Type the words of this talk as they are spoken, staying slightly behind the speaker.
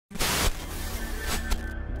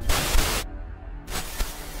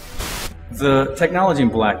The technology in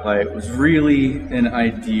Blacklight was really an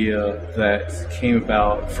idea that came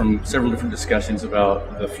about from several different discussions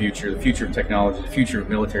about the future of technology, the future of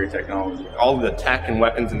military technology. All of the tech and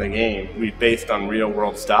weapons in the game we've based on real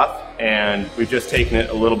world stuff, and we've just taken it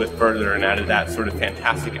a little bit further and added that sort of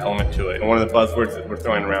fantastic element to it. And one of the buzzwords that we're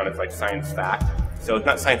throwing around is like science fact. So it's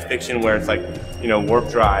not science fiction where it's like, warp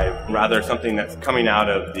drive, rather something that's coming out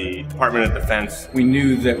of the Department of Defense. We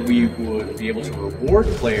knew that we would be able to reward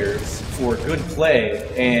players for good play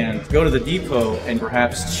and go to the depot and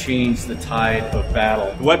perhaps change the tide of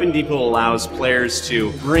battle. The Weapon Depot allows players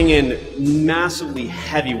to bring in massively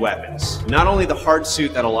heavy weapons. Not only the hard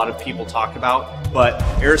suit that a lot of people talk about, but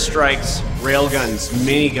airstrikes, railguns,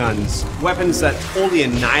 miniguns, weapons that totally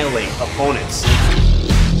annihilate opponents.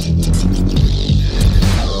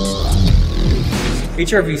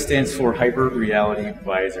 HRV stands for Hyper Reality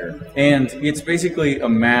Visor, and it's basically a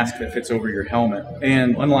mask that fits over your helmet.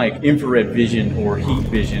 And unlike infrared vision or heat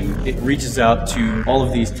vision, it reaches out to all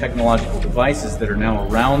of these technological devices that are now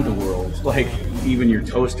around the world, like even your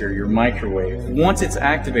toaster, your microwave. Once it's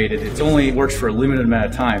activated, it only works for a limited amount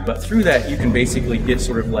of time, but through that you can basically get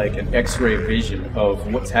sort of like an X-ray vision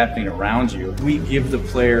of what's happening around you. We give the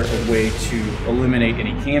player a way to eliminate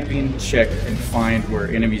any camping, check and find where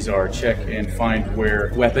enemies are, check and find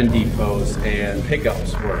where weapon depots and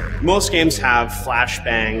pickups were. Most games have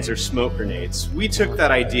flashbangs or smoke grenades. We took that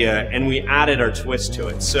idea and we added our twist to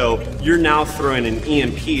it. So you're now throwing an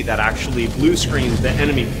EMP that actually blue screens the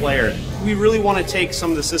enemy player. We really want to take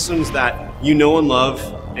some of the systems that you know and love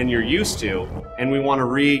and you're used to, and we want to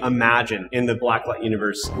reimagine in the Blacklight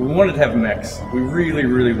universe. We wanted to have mechs. We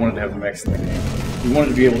really wanted to have mechs in the game. We wanted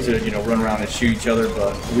to be able to, run around and shoot each other,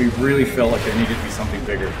 but we really felt like there needed to be something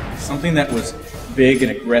bigger. Something that was big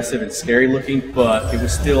and aggressive and scary looking, but it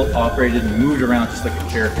was still operated and moved around just like a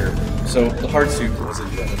character. So the hard suit was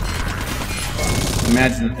invented.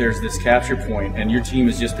 Imagine that there's this capture point and your team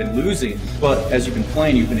has just been losing, but as you've been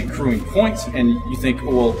playing, you've been accruing points, and you think,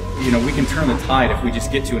 well, we can turn the tide if we just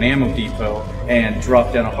get to an ammo depot and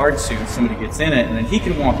drop down a hard suit, somebody gets in it, and then he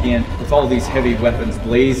can walk in with all these heavy weapons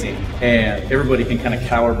blazing, and everybody can kind of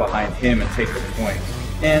cower behind him and take the point.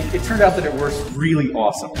 And it turned out that it works really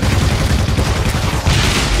awesome.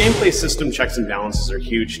 Gameplay system checks and balances are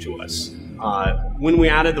huge to us. When we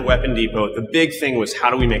added the Weapon Depot, the big thing was how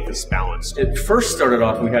do we make this balanced? It first started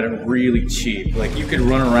off, we had it really cheap. Like you could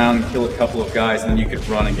run around and kill a couple of guys and then you could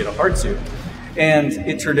run and get a hard suit. And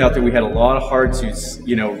it turned out that we had a lot of hard suits,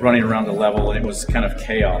 running around the level, and it was kind of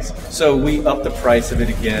chaos. So we upped the price of it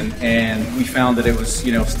again, and we found that it was,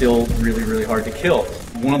 still really hard to kill.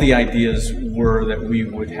 One of the ideas were that we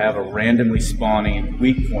would have a randomly spawning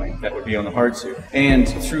weak point that would be on the hard suit. And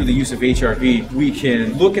through the use of HRV, we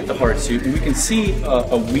can look at the hard suit and we can see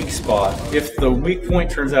a weak spot. If the weak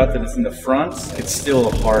point turns out that it's in the front, it's still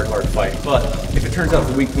a hard fight. But if it turns out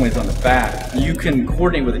the weak point is on the back, you can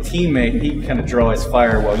coordinate with a teammate, and he can kind of draw his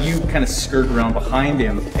fire while you kind of skirt around behind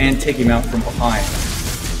him and take him out from behind.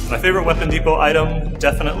 My favorite Weapon Depot item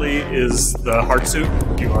definitely is the hard suit.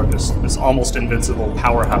 You are this almost invincible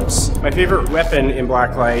powerhouse. My favorite weapon in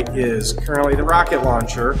Blacklight is currently the rocket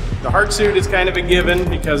launcher. The hard suit is kind of a given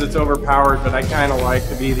because it's overpowered, but I kind of like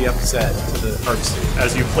to be the upset to the hard suit.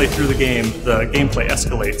 As you play through the gameplay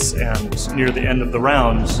escalates, and near the end of the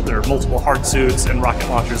round, there are multiple hard suits and rocket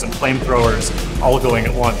launchers and flamethrowers all going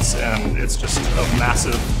at once, and it's just a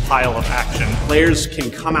massive pile of action. Players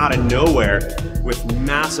can come out of nowhere with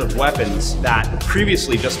massive weapons that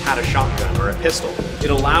previously just had a shotgun or a pistol. It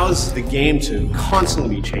allows the game to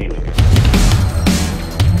constantly be changing.